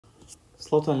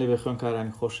سڵاتان لێ بێ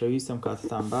خوێندکارانی خۆشەویستم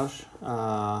کاتتان باش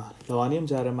لەوانەیەم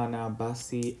جارەمانە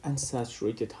باسی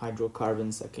unsaturated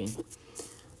hydrocarbons ئەکەین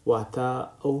واتە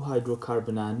ئەو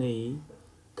هایدرۆکاربنانەی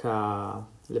کە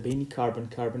لە بینی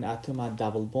کاربن ئاتۆمان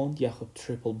دابل بۆند یاخود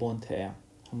تریپل بۆند هەیە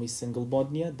هەمووی سنگل بۆند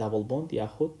نییە دابل بۆند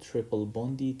یاخود تریپل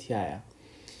بۆندی تایە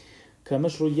کە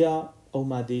مەشروعە ئەو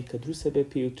مادەی کە دروستە بێ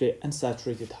پێوترێ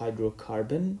unsaturated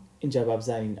hydrocarbon اینجا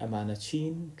بابزانین ئەمانە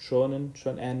چین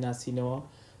چۆن ئەیان ناسینەوە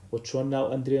و چۆن ناو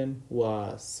ئەندرێن و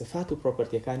صفات و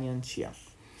پرۆپەرتیەکانیان چییە.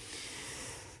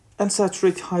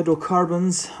 Unsaturated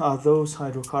hydrocarbons are those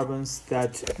hydrocarbons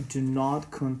that do not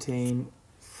contain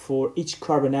for each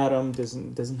carbon atom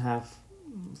doesn't have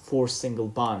 4 single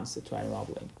bonds دەتوانین وا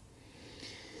بڵێین.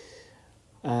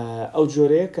 ئەو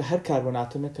جۆرەیە کە هەر کاربن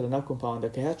ئاتۆمێک کە لەناو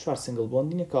کۆمپاوندەکە هەیە 4 سنگل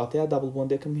بۆندینە کەواتەیە دابل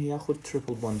بۆندێکم هەیە خود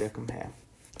تریپل بۆندێکم هەیە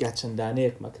یا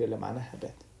چەندانەیەک مەکرێ لەمانە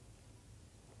هەبێت.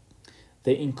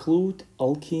 They include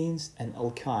alkenes and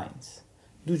alkynes.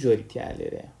 دوو جۆری تیا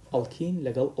لێرەیە alkene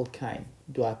لەگەڵ alkyne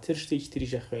دواتر شتێکی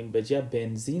تریژە خوێن بەجیا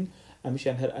بنزین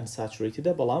ئەمیشان هەر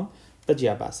unsaturatedە بەڵام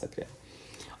بەجیا باسەکرێن.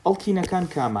 ئەلکینەکان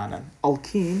کامانن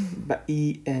alkene بە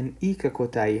ENE کە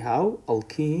کۆتایی هاو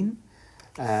alkene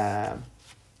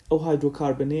ئەو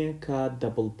هایدرۆکاربنەیە کە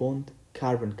دەبل بۆند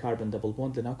کاربن دەبل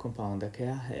بۆند لەناو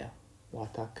کۆمپاوندەکەیە هەیە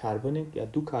واتە کاربنێک یا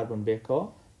دوو کاربن بێکەوە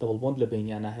دەبل بۆند لە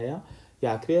بینیانە هەیە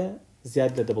یاکرێ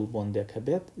زیاد لە دەبل بۆندێک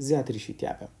هەبێت زیاتریشی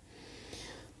تیاابێ.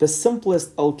 The simplest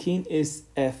alkene is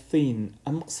ethene.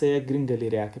 ئەم قسەیە گرنگە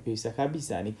لێرەیە کە پێویستەکە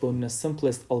بیزانیت بۆ منە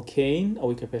simplest alkane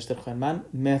ئەوەی کە پێشتر خوێنمان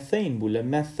methane بوو لە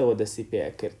methەوە دەستی پێ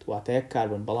کرد واتە یەک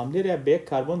کاربن بەڵام لێرە بەیەک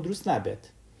کاربن دروست نابێت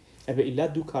ئەبێ ئیلا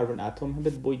دوو کاربن ئاتۆم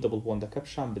هەبێت بۆی دەبل بۆندەکە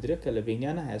پیشان بدرێت کە لە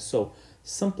بینیانە هەیە. So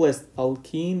simplest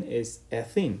alkene is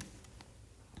ethene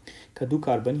کە دوو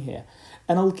کاربنی هەیە.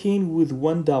 An alkene with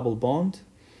one double bond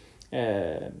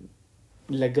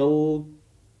لەگەڵ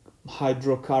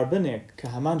هایدرۆکاربنێک کە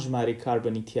هەمان ژماری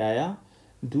کاربنی تایە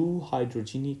دوو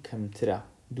هایدروجینی کەمترە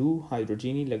دوو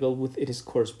هایدروجینی لەگەڵ with its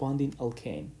corresponding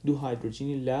alkane دوو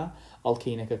هایدروجینی لە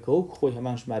ئەلکینەکە کە خۆی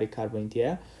هەمان ژماری کاربنی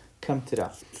تایە کەمترە.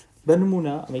 بە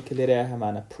نمونە ئەمەی کە لێرەیە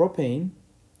هەمانە پرۆپین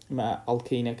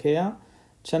ئەلکینەکەیە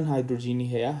چەند هایدروجینی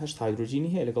هەیە 8 هایدروجینی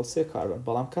هەیە لەگەڵ 3 کاربن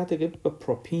بەڵام کاتێک بە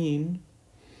پرۆپین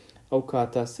ئەو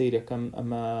کاتە سەیرەکەم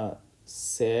ئەمە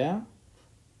 3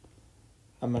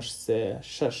 ئەمەش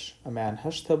 6 ئەمەیان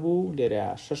 8 هەبوو لێرە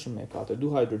 6 کاتە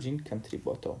دوو هایدروجین کەمتری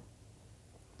بۆتەوە.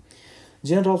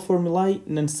 General formulae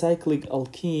non-cyclic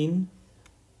alkene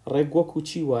ڕێک وەکو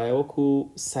چی وایە وەکو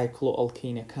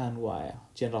سایکلۆئەلکینەکان وایە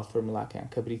جنرال فۆرمولاکەیان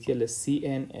کە بریتیە لە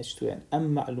CnH2n ئەم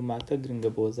معلوماتە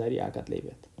گرنگە بۆ زاری ئاگات لێ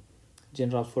بێت.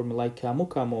 جنرال فۆرمولای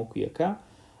کامۆکو یەکە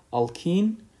ئەلکین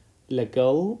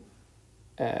لەگەڵ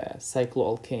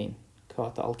سایکلۆئەلکین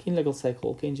کەواتە ئەلکین لەگەڵ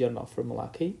سایکلۆئەلکین جنرال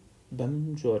فۆرمولاکەی بەم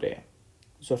جۆرەیە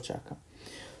زۆر چاکە.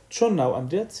 چۆن ناو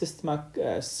ئەمرێت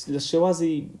لە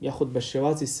شێوازی یاخود بە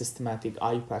شێوازی سیستماتیک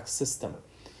IUPAC سیستم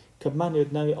کە بمانوێت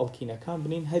ناوی ئەلکینەکان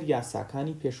بنین هەر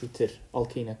یاساکانی پێشووتر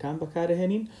ئەلکینەکان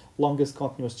بەکارهێنین longest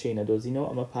continuous chain دۆزینەوە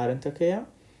ئەمە پارنتەکەیە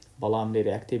بەڵام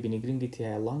لێرە کتێبینی گرنگی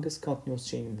تایە longest continuous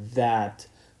chain that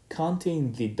contain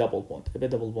the double bond ئەبێ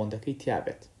دەبل بۆندەکەی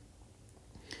تیابێت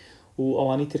و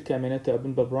ئەوانی ترکەمێنێتە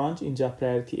ئەبن بە برانچ اینجا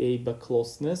priority A بە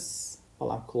closeness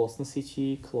بەڵام closeness-ی چی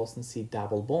closeness-ی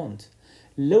double bond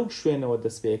لەو شوێنەوە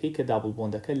دەستپێکی کە دابل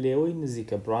بۆندەکە لێەوەی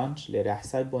نزیکە برانچ لێرە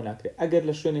حساب بۆ ناکرێت ئەگەر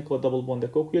لە شوێنێکەوە دەبل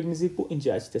بۆندەکە و یەک نزیک و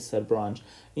اینجاچتە سەر برانچ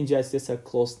اینجاچتە سەر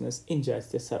closeness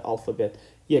اینجاچتە سەر ئالفابێت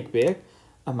یەک بەیەک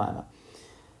ئەمانە.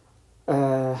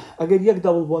 ئەگەر یەک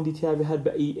دابل بۆندی تیاابێ هەر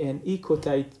بە ENE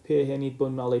کۆتایی پێهێنیت بۆ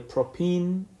ناڵی پرۆپین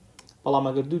بەڵام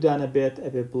ئەگەر دوودانە بێت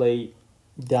ئەبێ بڵێ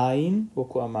داین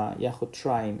وەکو ئەمە یاخود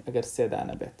تراین ئەگەر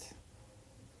سێدانە بێت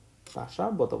باشە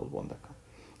بۆ دەبل بۆندەکە.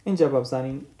 اینجا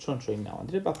بابزانین چۆن چۆین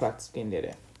ناوەندرێت با پراکتس بکەین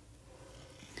لێرەیە.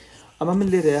 ئەمە من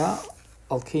لێرەیە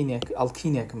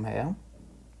ئەلکینێکم هەیە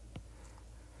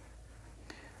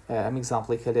ئەم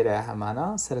ئێگزامپڵی کە لێرەیە هەمانە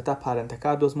سەرەتا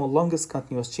پارنتەکە دۆزمە longest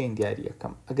continuous chain دیاری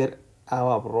یەکەم ئەگەر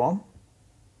ئاوا بڕۆم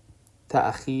تا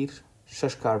ئەخیر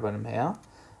 6 کاربنم هەیە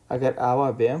ئەگەر ئاوا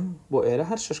بێم بۆ ئێرە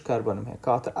هەر 6 کاربنم هەیە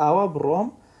کاتە ئاوا بڕۆم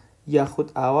یاخود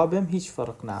ئاوا بێم هیچ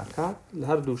فەرق ناکات لە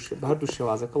هەردوو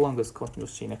شێوازەکە longest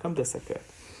continuous chainەکەم دەسەکرێت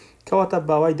کەواتە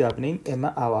باوای دابنین ئێمە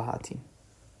ئاوا هاتین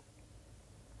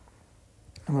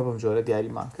ئەمە بەم جۆرە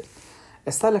دیاریمان کرد.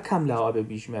 ئێستا لە کام لاوە بە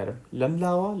بیژمێرم لەم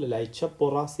لاوە لە لای چەپ بۆ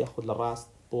ڕاست یاخود لە ڕاست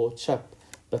بۆ چەپ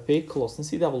بەپێی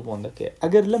کلۆسنسی دابل بۆندەکەی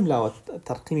ئەگەر لەم لاوە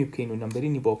تەرقیمی بکەین و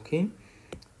نەمبەرینی بۆ بکەین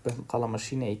بە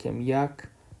قەڵەمەشینە یەکەم 1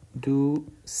 2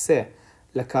 3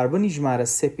 لە کاربنی ژمارە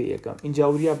 3 پێ یەکەم اینجا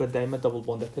وریا بە دایمە دەبل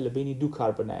بۆندەکە لە بینی دوو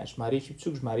کاربنایە ژمارەیەکی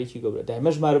بچووک ژمارەیەکی گەورە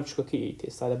دایمە ژمارە بچووکەکەی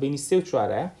ئێستا لە بینی 3 و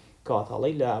 4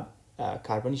 کەواتەڵی لە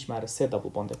کاربنی ژمارە 3 دەبڵ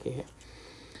بۆندەکەی هەیە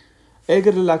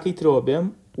ئەگەر لە لاکەی ترەوە بێم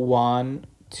 1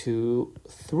 2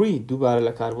 3 دووبارە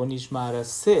لە کاربۆنی ژمارە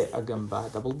 3 ئەگەم بە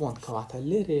دەبڵ بۆند کەواتە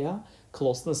لێرەیە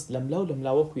closeness لەملاو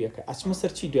لەملاوە کویەکە ئەچمە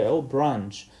سەر چی دوایەوە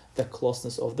branch the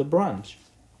closeness of the branch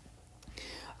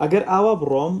ئەگەر ئاوا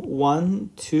بڕۆم 1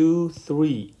 2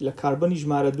 3 لە کاربنی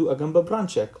ژمارە 2 ئەگەم بە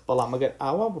برانچێک بەڵام ئەگەر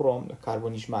ئاوا بڕۆم لە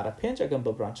کاربنی ژمارە 5 ئەگەم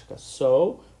بە برانچەکە so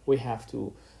we have to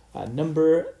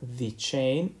number the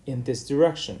chain in this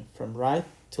direction from right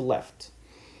to left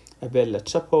ئەبێت لە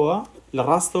چەپەوە لە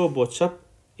ڕاستەوە بۆ چەپ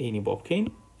ئینی بۆ بکەین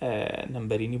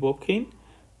نمبەرینی بۆ بکەین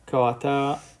کەواتە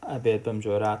ئەبێت بەم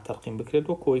جۆرە تەرقیم بکرێت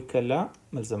بۆ کۆی کە لە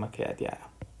مەلزەمەکەیە دیارە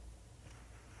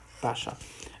باشە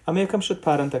ئەمە یەکەم شت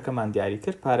پارەنتەکەمان دیاری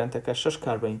کرد پارەنتەکە 6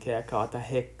 کاربنی تەیە کەواتە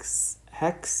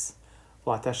هێکس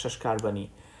واتە 6 کاربنی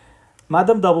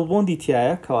مادەم دەبڵ بۆندی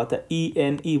تایە کەواتە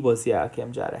ENE بۆ زیاکەم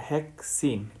جارە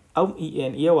هێکسین ئەو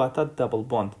ENE واتە دەبڵ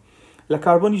بۆند لە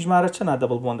کاربۆنی ژمارە چەنە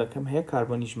دەبڵ بۆندەکەم هەیە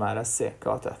کاربۆنی ژمارە 3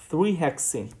 کەواتە 3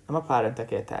 هێکسین ئەمە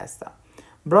پارەنتەکەی تا ئێستا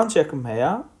برانچێکم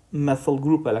هەیە methyl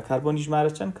گروپە لە کاربۆنی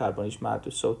ژمارە چەند کاربۆنی ژمارە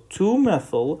 2 so 2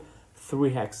 methyl 3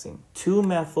 hexene 2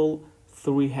 methyl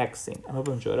 3 hexene ئەمە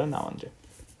بەم جۆرە ناوەندرێ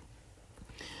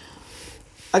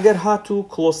ئەگەر هاتوو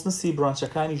کلۆسنسی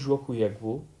برانچەکانی ژوەکو یەک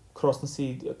بوو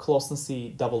کلۆسنسی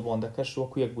دەبڵ بۆندەکەش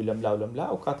وەکو یەک بوو لەملاو لەملا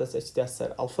ئەو کاتە سەچدا سەر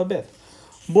ئەلفەبێت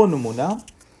بۆ نمونە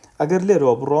ئەگەر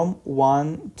لێرەوە بڕۆم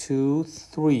 1 2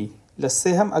 3 لە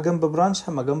سێ هەم ئەگەم بە برانچ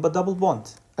هەم ئەگەم بە دەبڵ بۆند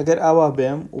ئەگەر ئاوا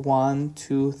بێم 1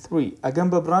 2 3 ئەگەم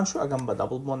بە برانچ و ئەگەم بە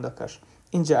دەبڵ بۆندەکەش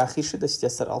اینجا ئاخیرش دەچێتە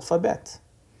سەر ئەلفەبێت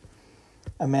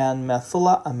ئەمەیان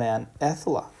مەثڵە ئەمەیان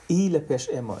ئێثڵە ئی لە پێش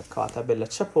ئێمەوە کاتە بێت لە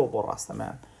چەپەوە بۆ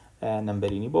ڕاستەمەیان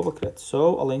نمبەرینی بۆ بکرێت سو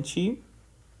ئەڵێن چی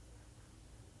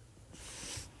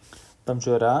بەم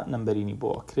جۆرە نمبەرینی بۆ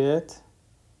ئەکرێت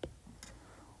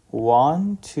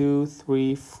 1 2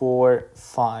 3 4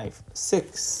 5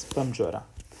 6 بەم جۆرە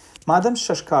مادەم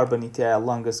 6 کاربنی تایە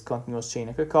longest continuous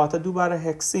chainەکە کەواتە دووبارە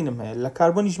هێکسینم هەیە لە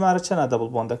کاربۆنی ژمارە چەنە دەبڵ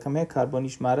بۆندەکەم هەیە کاربۆنی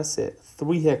ژمارە 3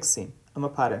 3 هێکسین ئەمە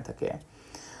پارێنتەکەیە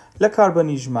لە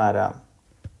کاربنی ژمارە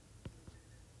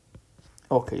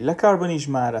ئۆکەی لە کاربنی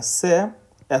ژمارە 3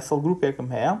 ئێثڵ گروپێکم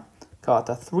هەیە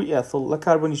کەواتە 3 ئێثڵ لە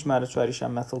کاربنی ژمارە 4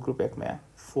 مەثڵ گروپێکم هەیە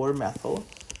 4 methyl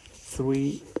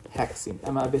 3 hexene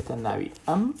ئەمە بێتە ناوی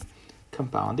ئەم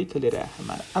کمپاوندی کە لێرە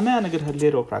هەمانە ئەمەیان ئەگەر هەر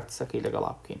لێرەوە پراکتسەکەی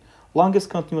لەگەڵا بکەین longest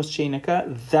continuous chainەکە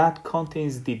that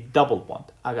contains the double bond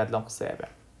ئاگات لەم قسەیە بێ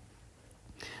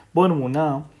بۆ نمونە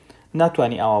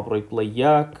ناتوانانی ئاوا بڕۆیت بڵێ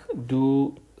 1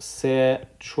 2 3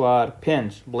 4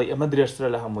 5 بڵێ ئەمە درێژترە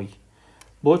لە هەمووی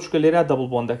بۆ چکە لێرە دەبڵ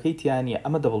بۆندەکەی تیانە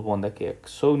ئەمە دەبڵ بۆندەکەیەک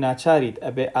سو ناچاریت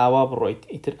ئەبێ ئاوا بڕۆیت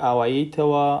ئیتر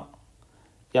ئاواییتەوە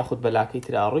یاخود بەلاکەی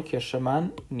تراڕووی کێشەمان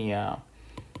نییە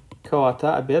کەواتە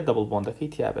ئەبێت دەبڵ بۆندەکەی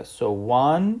تیابێت so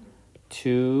 1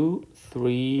 2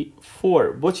 3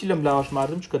 4 بۆچی لەم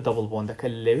لاوەژماردم چکە دەبڵ بۆندەکە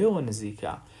لەوێەوە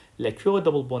نزیکە لەکوێوە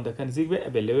دەبڵ بۆندەکە نزیک بێ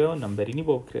ئەبێ لەوێەوە نمبەرینی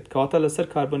بۆ بکرێت کەواتە لەسەر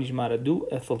کاربۆنی ژمارە 2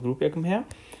 ئێثڵ گروپێکم هەیە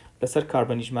لەسەر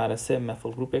کاربۆنی ژمارە 3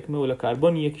 مەثڵ گروپێکم و لە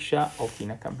کاربۆنی یەکیشە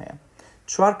ئەڵکینەکەم هەیە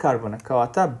 4 کاربۆنە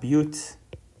کەواتە بیوت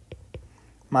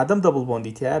مادەم دەبڵ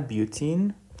بۆندی تایە بیوتین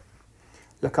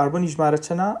لە کاربۆنی ژمارە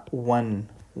چەنە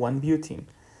 1 بیوتین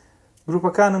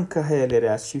گروپەکانم کە هەیە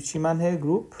لێرە چیمان هەیە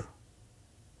گروپ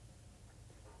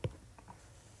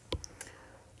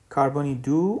کاربۆنی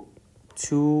 2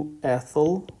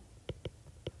 ئێثڵ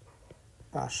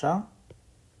باشە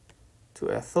 2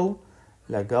 ئێثڵ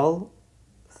لەگەڵ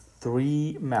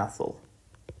 3 methyl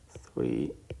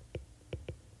 3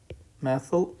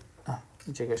 methyl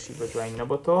جێگەشی بە دوای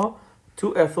نەبەتەوە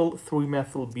 2 ethyl 3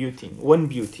 methyl butene 1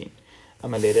 butene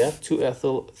ئەمە لێرە 2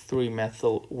 ethyl 3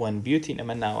 methyl 1 butene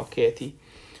ئەمە ناوەکەیەتی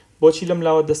بۆچی لەم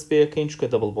لاوە دەست پێەکەین چکە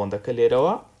دەبڵ بۆندەکە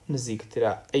لێرەوە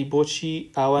نزیکترە ئەی بۆچی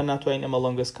ئاوا ناتوانین ئەمە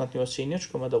longest continuous chain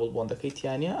چکەمە دەبڵ بۆندەکەی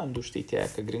تیانە ئەم دوو شتەی تایە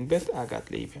کە گرنگ بێت ئاگات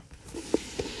لێی بێ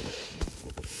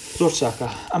زۆر چاکە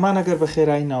ئەمان ئەگەر بە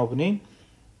خێرایی ناو بنین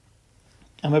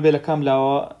ئەمە بێ لە کام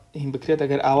لاوە هین بکرێت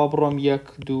ئەگەر ئاوا بڕۆم 1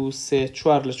 2 3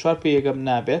 4 لە 4 پێیەگەم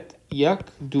نابێت 1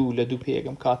 2 لە 2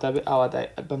 پێیەگەم کاتە بێ ئاوا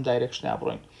بەم دایرێکشنیا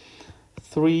بڕۆین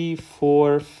 3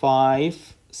 4 5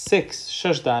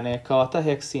 6 دانەیە کەواتە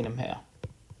هێکسینم هەیە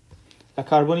لە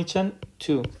کاربۆنی چەند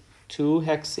 2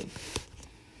 هێکسین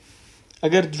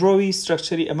ئەگەر درۆوی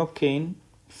سترەکچەری ئەمە بکەین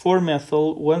 4 methyl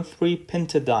 1 3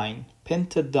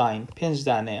 pentadiene 5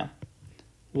 دانەیە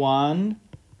 1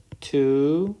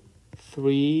 2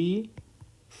 3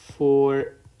 4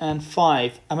 and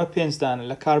 5 ئەمە 5 دانە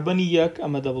لە کاربۆنی 1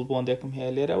 ئەمە دەبڵ بۆندێکم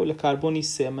هەیە لێرە و لە کاربۆنی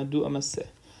 3 ئەمە 2 ئەمە 3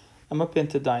 ئەمە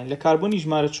pentadiene لە کاربۆنی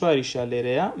ژمارە 4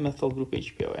 لێرەیە methyl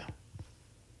گروپێکی پێوەیە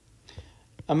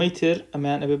ئەمەی تر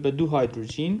ئەمەیان ئەبێ بە 2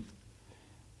 هایدروجین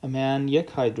ئەمەیان یەک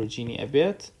هایدرۆجینی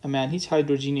ئەبێت ئەمەیان هیچ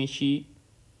هایدرۆجینێکی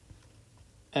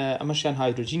ئەمەشیان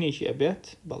هایدرۆجینێکی ئەبێت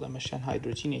بەڵێ ئەمەشیان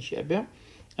هایدرۆجینێکی ئەبێ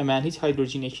ئەمەیان هیچ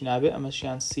هایدرۆجینێکی نابێ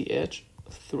ئەمەشیان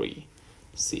CH3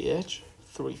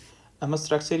 ئەمە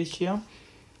ستراکچەری چییە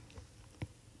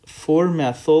 4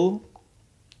 methyl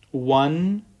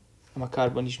 1 ئەمە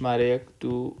کاربۆنی ژمارە 1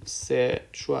 2 3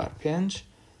 4 5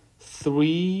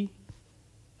 3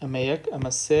 ئەمە 1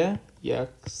 ئەمە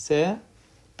 3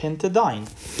 pentadiene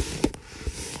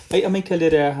ئەی ئەمەی کە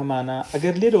لێرە هەمانە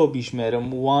ئەگەر لێرەوە بیژمێرم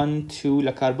 1 2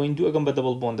 لە کاربۆین 2 ئەگەم بە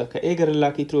دەبڵ بۆندەکە ئێگەر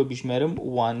لاکەی ترەوە بیژمێرم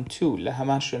 1 2 لە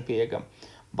هەمان شوێن پێیەگەم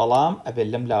بەڵام ئەبێت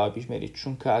لەم لاوە بیژمێری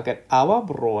چونکە ئەگەر ئاوا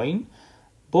بڕۆین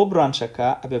بۆ برانچەکە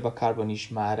ئەبێ بە کاربۆنی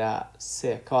ژمارە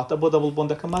 3 کەواتە بۆ دەبڵ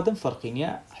بۆندەکە مادەم فەرقی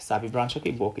نییە حسابی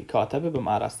برانچەکەی بۆکەی کەواتە بێ بەم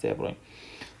ئاراستەیە بڕۆین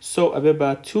سو ئەبێ بە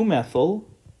 2 methyl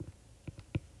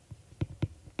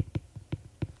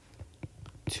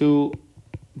 2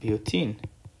 butene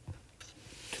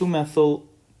 2 methyl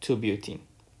 2 butene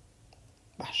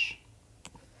باش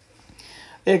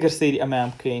ئێگەر سەیری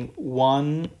ئەمەیان بکەین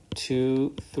 1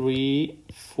 2 3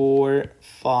 4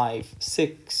 5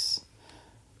 6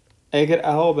 ئەگەر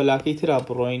ئاوا بەلاکەی ترا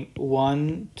بڕۆین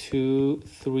 1 2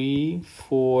 3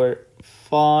 4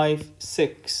 5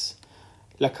 6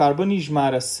 لە کاربۆنی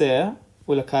ژمارە 3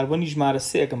 و لە کاربۆنی ژمارە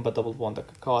 3 ئەگەم بە دەبڵ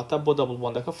بۆندەکە کەواتە بۆ دەبڵ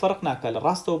بۆندەکە فەرق ناکە لە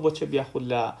ڕاستەوە بۆچە بیاخود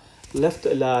لە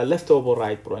لەفتەوە بۆ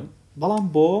ڕایت بڕۆین بەڵام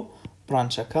بۆ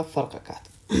برانچەکە فەرقەکات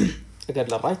ئەگەر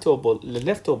لە ڕایتەوە بۆ لە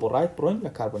لەفتەوە بۆ ڕایت بڕۆین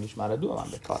لە کاربۆنی ژمارە 2 ئەمان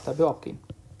بێت کەواتە بێ وا بکەین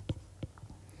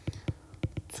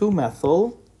 2 methyl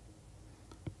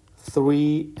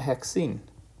 3 hexene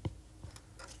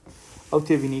ئەو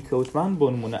تێبینی کەوتمان بۆ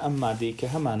نمونە ئەم مادەی کە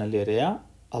هەمانە لێرەیە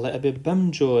ئەڵێ ئەبێ بەم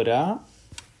جۆرە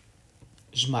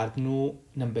ژماردن و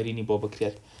نمبەرینی بۆ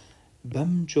بکرێت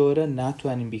بەم جۆرە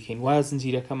ناتوانین بیکەین وایە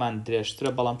زنجیرەکەمان درێژترە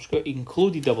بەڵام چکە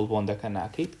ئینکلودی دەبڵ بۆندەکە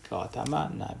ناکەیت کەواتەمە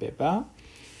نابێ بە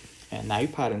ناوی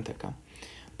پارنتەکە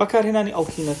بەکارهێنانی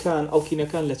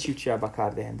ئەڵکینەکان لە چی و چیا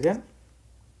بەکاردەهێنرێن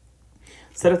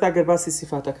سەرەتا گەر باسی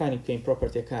سیفاتەکانی بکەین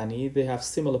پرۆپەرتیەکانی they have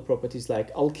similar properties like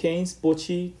alkanes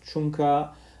بۆچی چونکە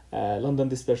London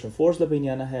dispersion force لە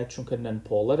بینیانە هەیە چونکە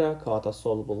non-polarە کەواتە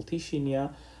solubilityشی نییە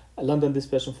London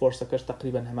dispersion forceەکەش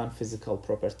تقریبا هەمان physical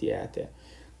property ئەیەتێ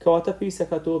کەواتە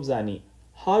پێویستەکە تۆ بزانی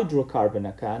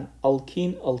هایدرۆکاربنەکان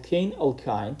alkene alkane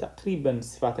alkyne تقریبا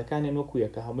سیفاتەکانیان وەکو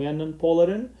یەکە هەمویان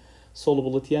non-polarن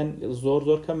solubilityیان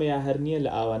زۆر کەمەیە هەر نییە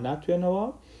لە ئاوا ناتوێنەوە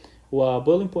و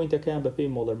بۆڵین پۆینتەکەیان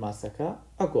بەپێی مۆلەر ماسەکە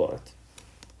ئەگۆڕێت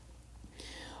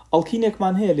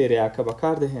ئەڵکینێکمان هەیە لێرەیە کە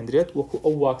بەکاردەهێنرێت وەکو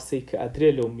ئەو واکسەی کە ئەدرێ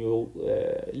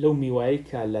لەو میوایی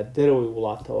کە لە دەرەوەی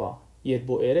وڵاتەوە یەت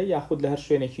بۆ ئێرە یاخود لە هەر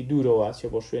شوێنێکی دوورەوە چێ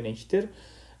بۆ شوێنێکی تر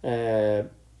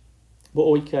بۆ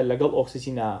ئەوی کە لەگەڵ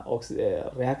ئۆکسیجینە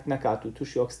ڕێاکت نەکات و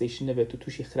تووشی ئۆکسیدیشن نەبێت و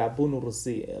تووشی خراپبوون و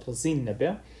ڕزین نەبێ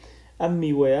ئەم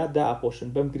میوەیە دائەپۆشن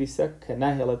بەم گریسە کە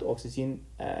ناهێڵێت ئۆکسیجین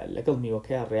لەگەڵ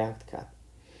میوەکەیە ڕێاکت کات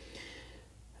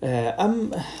ئەم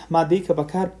مادەی کە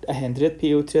بەکار ئەهێنرێت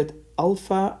پێوترێت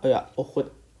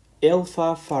ئێلفا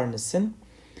فارنسن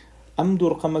ئەم دوو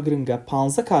ڕقەمە گرنگە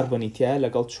 15 کاربۆنی تایە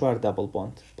لەگەڵ 4 دەبڵ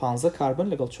بۆند 15 کاربن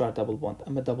لەگەڵ 4 دەبڵ بۆند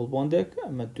ئەمە دەبڵ بۆندێک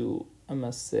ئەمە 2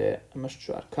 ئەمە 3 ئەمەش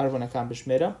 4 کاربنەکان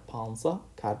بشمێرە 15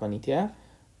 کاربنی تایە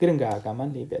گرنگە ئاگامان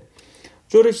لێ بێت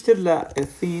جۆرێکی تر لە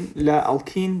ئێثین لە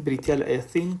ئەڵکین بریتە لە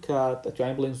ئێثین کە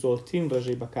دەتوانین بڵێن زۆرترین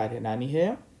ڕێژەی بەکارهێنانی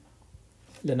هەیە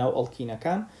لە ناو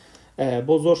ئەڵکینەکان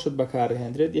بۆ زۆر شت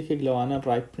بەکارهێنرێت یەکێک لەوانە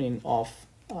ripening of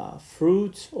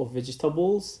fruit of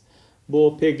vegetables بۆ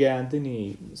پێگەیاندنی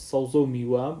سەوزە و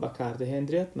میوە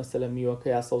بەکاردەهێنرێت مەسەلە میوەکە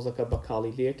یا سەوزەکە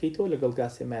بەکاڵی لەکەیتەوە لەگەڵ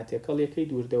گاسێماتێکەڵیەکەی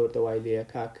دووردەوەردەوای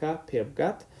لەکاکە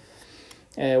پێبگات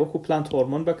وەکو پلانت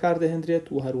هۆرمۆن بەکاردەهێنرێت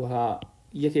و هەروەها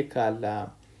یەکێکە لە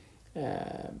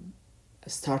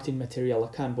ستارتین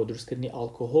مەتریالەکان بۆ دروستکردنی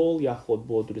ئالکۆهۆڵ یاخۆت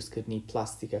بۆ دروستکردنی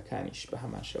پلاستیکەکانیش بە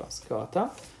هەمان شێوازکەواتە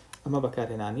ئەمە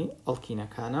بەکارهێنانی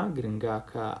ئەڵکینەکانە گرنگا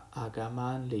کە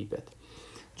ئاگامان لێی بێت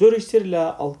جۆرێکتر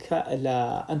لە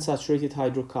unsaturated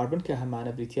hydrocarbon کە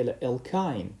هەمانە بریتە لە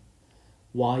alkyne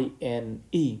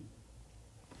YNE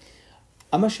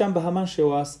ئەمەشیان بە هەمان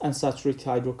شێواز unsaturated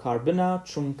hydrocarbonە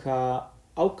چونکە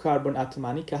ئەو کاربن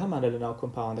ئاتمانی کە هەمانە لە ناو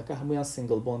کۆمپاوندەکە هەمویان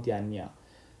سنگل بۆندیان نییە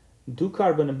دوو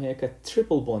کاربنم هەیە کە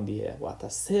تریپل بۆندی هەیە واتە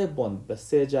سێ بۆند بە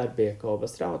سێ جار بەیەکەوە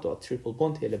بەستراوەتەوە تریپل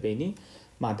بۆند هەیە لە بینی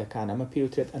مادەکان ئەمە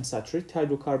پێوترێت unsaturated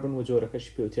hydrocarbon و جۆرەکەش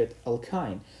پێوترێت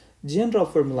alkyne جێنرال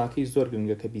فۆرمولاکەی زۆر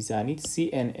گرنگە کە بیزانیت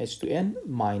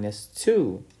CnH2n-2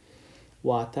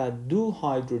 واتە دوو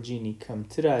هایدرۆجینی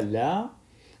کەمترە لە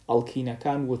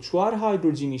ئەڵکینەکان و 4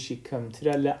 هایدرۆجینیشی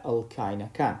کەمترە لە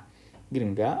ئەڵکاینەکان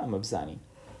گرنگە ئەمە بزانین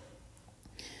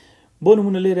بۆ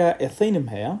نمونە لێرە ئێثینم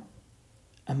هەیە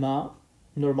ئەمە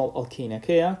نورمال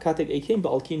ئەلکینەکەیە کاتێک ئەیکەین بە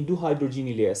ئەلکین دوو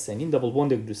هایدروجینی لێ ئەسێنین دەبڵ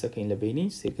بۆندێک دروستەکەین لە بینی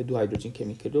سێکە دوو هایدروجین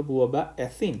کەمی کردووە بووە بە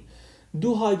ئەثین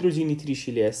دوو هایدروجینی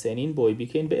تریشی لێ ئەسێنین بۆی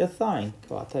بکەین بە ئەثاین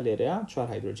کەواتە لێرەیە 4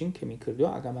 هایدروجین کەمی کردووە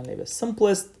ئاگامان لێ بە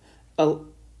simplest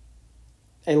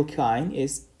alkyne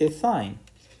is ethyne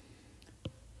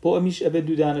بۆ ئەمیش ئەبێ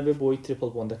دوودانە بێ بۆی تریپل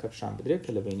بۆندەکە پیشان بدرێت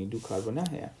کە لە بینی دوو کاربۆنە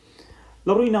هەیە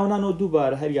لە ڕووی ناونانەوە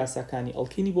دووبارە هەر یاساکانی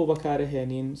ئەلکینی بۆ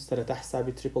بەکارەهێنین سەرەتا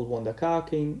حسابی تریپل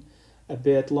بۆندەکەکەین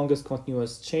ئەبێت longest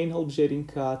continuous chain هەڵبژێرین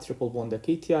کە تریپل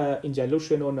بۆندەکەی تایە اینجا لەو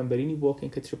شوێنەوە نمبەرینی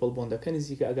بۆکەین کە تریپل بۆندەکە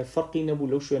نزیکە ئەگەر فەرقی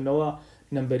نەبوو لەو شوێنەوە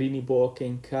نمبەرینی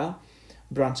بۆکەین کە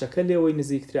برانچەکە لێەوەی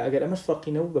نزیکترە ئەگەر ئەمەش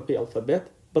فەرقی نەبوو بەپێی ئەلفەبێت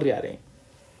بڕیارەین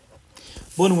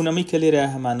بۆ نمونەمەی کە لێرە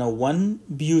هەمانە 1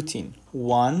 بيوتين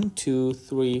 1 2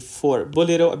 3 4 بۆ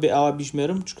لێرەوە ئەبێ ئاوا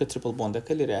بیژمێرم چکە تریپل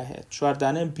بۆندەکە لێرە هەیە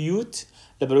چواردانە بیوت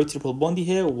لە بەرەوەی تریپل بۆندی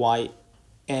هەیە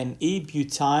YNE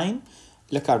بیوتاین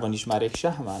لە کاربۆنی ژمارەیەکشە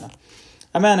هەمانە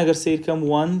ئەمان ئەگەر سیرکەم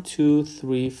 1 2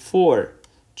 3 4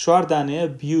 چواردانەیە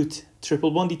بیوت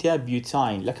تریپل بۆندی تیا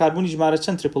بیوتاین لە کاربۆنی ژمارە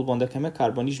چەند تریپل بۆندەکەمە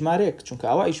کاربۆنی ژمارەیەک چونکە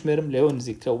ئاوا ئیشمێرم لێەوە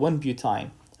نزیکترە 1 بیوتاین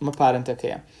ئەمە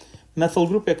پارەنتەکەیە مەثڵ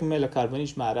گروپێکمێ لە کاربۆنی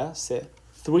ژمارە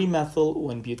 3 methyl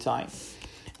 1 butane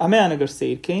ئەمەیان ئەگەر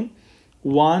سیرکەین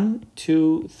 1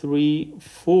 2 3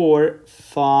 4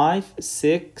 5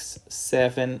 6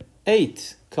 7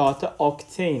 8 کاتە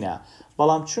ئۆکتەینە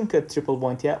بەڵام چونکە تریپل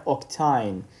بۆندیە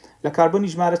ئۆکتاین لە کاربۆنی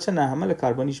ژمارە چەندە هەمە لە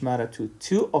کاربۆنی ژمارە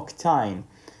 2 ئۆکتاین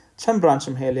چەند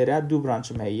برانچم هەیە لێرە دوو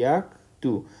برانچم هەیە 1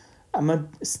 2 ئەمە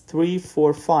 3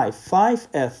 4 5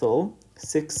 ethyl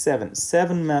 6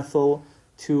 7 methyl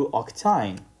 2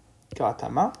 octane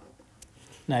کاتەمە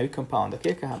ناوی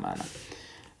کۆمپاوندەکەی کە هەمانە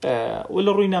و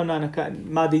لە ڕووی ناونانەکە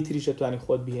مادەی تریش دەتوانانی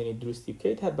خۆت بهێنیت دروستی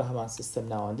بکەیت هەر بە هەمان سیستەم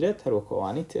ناوەندرێت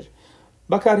هەروەکەوانی تر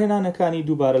بەکارهێنانەکانی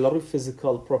دووبارە لە ڕووی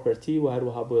فیزیکال پرۆپەرتی و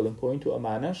هەروەها بۆیلینگ پۆینت و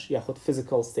ئەمانەش یاخود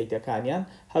فیزیکال ستەیتەکانیان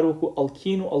هەروەکو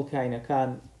ئەلکین و ئەلکاینەکان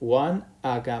وان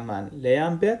ئاگامان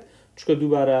لەیان بێت چکە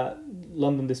دووبارە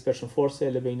لندن دیسپێرشن فۆرسێ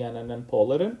لە بینیانە نەن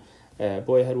پۆڵەرن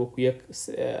بۆی هەروەکو یەک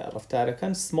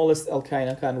ڕفتارەکەن سمۆلست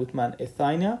ئەلکاینەکان وتمان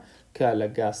ئێثاینە کە لە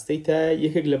گاستەیتە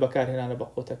یەکێک لە بەکارهێنانە بە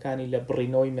قوتەکانی لە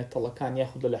بڕینەوەی مێتەڵەکان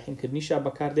یاخود لە حینکردنیشا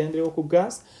بەکاردێنرێ وەکو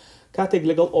گاز کاتێک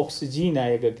لەگەڵ ئۆکسجینە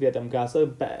یەگەگرێت ئەم گازە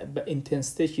بە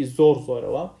ئینتنسیتێکی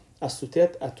زۆرەوە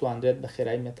ئەسووتێت ئەتواندرێت بە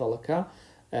خێرایی مێتەڵەکە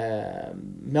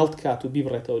مێڵت کات و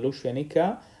بیبڕێتەوە لەو شوێنەی کە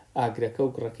ئاگرەکە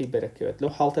و گڕەکەی بەرەکەوێت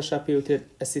لەو حاڵتەشا پێوتێت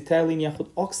ئەسیتایلین یاخود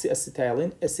ئۆکسی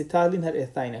ئەسیتایلین ئەسیتایلین هەر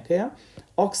ئێثاینەکەیە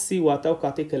ئۆکسی واتە و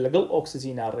کاتێک کە لەگەڵ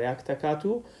ئۆکسجینە ڕێاکت دەکات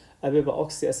و ئەبێ بە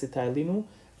ئۆکسی ئەسیتایلین و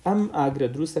ئەم ئاگرە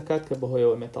دروست دەکات کە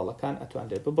بەهۆیەوە مێتاڵەکان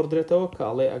ئەتوانرێت ببڕدرێتەوە کە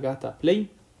ئەڵێ ئەگاتە پلەی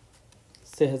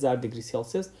 3000 دیگری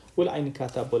سێلسیەس و لە عینی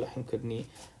کاتا بۆ لە حیمکردنی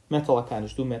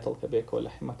مێتەڵەکانش دوو مێتەڵ کە بێکەوە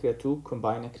لە حیمەکرێت و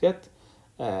کۆمباینەکرێت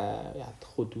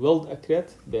خود وێلد ئەکرێت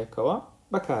بێکەوە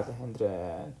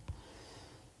بەکاردەهێنرێن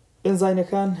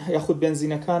بنزینەکان یاخود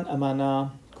بنزینەکان ئەمانە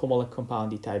کۆمەڵک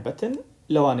کۆمپاوندی تایبەتن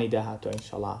لەوانەی داهاتوە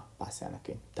ئینشەڵا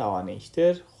باسییانەکەین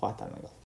تاوانەیشتر خواتان لەگەڵ